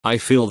I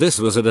feel this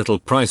was a little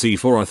pricey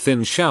for a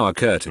thin shower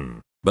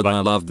curtain, but I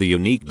loved the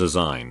unique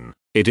design.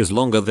 It is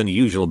longer than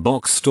usual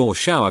box store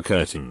shower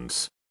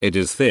curtains. It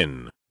is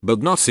thin,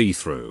 but not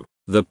see-through.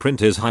 The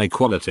print is high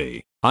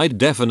quality. I'd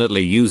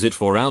definitely use it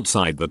for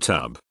outside the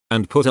tub,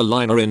 and put a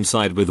liner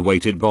inside with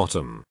weighted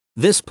bottom.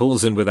 This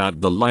pulls in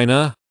without the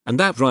liner, and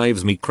that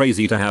drives me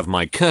crazy to have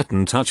my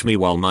curtain touch me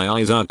while my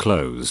eyes are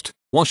closed,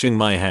 washing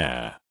my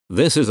hair.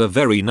 This is a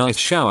very nice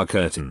shower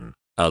curtain.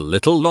 A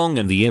little long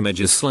and the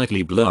image is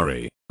slightly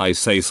blurry. I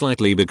say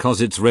slightly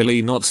because it's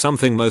really not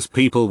something most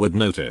people would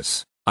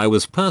notice. I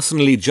was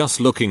personally just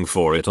looking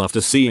for it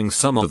after seeing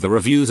some of the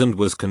reviews and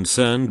was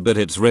concerned, but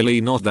it's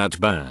really not that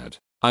bad.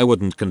 I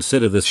wouldn't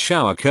consider this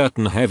shower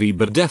curtain heavy,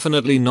 but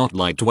definitely not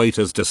lightweight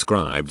as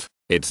described.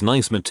 It's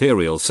nice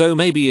material, so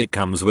maybe it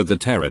comes with the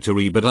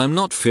territory, but I'm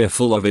not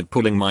fearful of it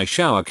pulling my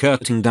shower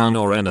curtain down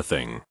or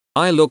anything.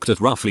 I looked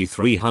at roughly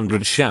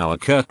 300 shower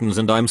curtains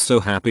and I'm so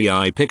happy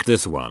I picked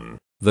this one.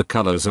 The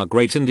colors are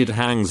great and it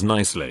hangs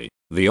nicely.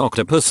 The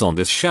octopus on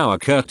this shower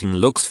curtain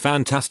looks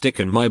fantastic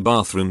in my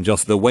bathroom,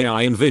 just the way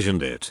I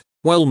envisioned it.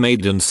 Well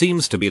made and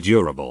seems to be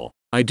durable.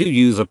 I do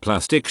use a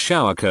plastic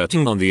shower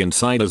curtain on the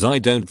inside as I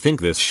don't think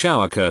this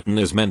shower curtain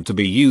is meant to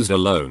be used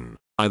alone.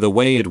 Either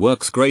way, it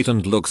works great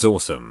and looks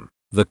awesome.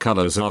 The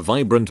colors are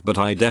vibrant, but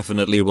I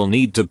definitely will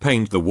need to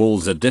paint the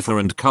walls a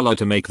different color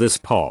to make this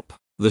pop.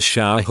 The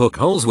shower hook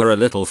holes were a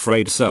little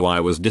frayed, so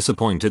I was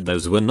disappointed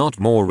those were not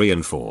more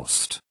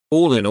reinforced.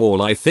 All in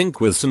all, I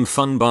think with some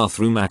fun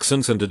bathroom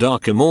accents and a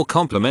darker, more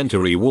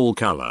complementary wall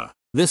color,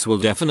 this will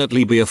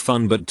definitely be a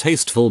fun but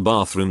tasteful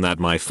bathroom that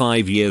my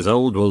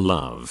 5-year-old will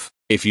love.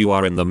 If you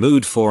are in the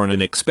mood for an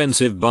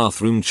inexpensive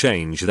bathroom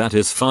change that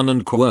is fun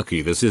and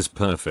quirky, this is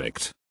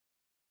perfect.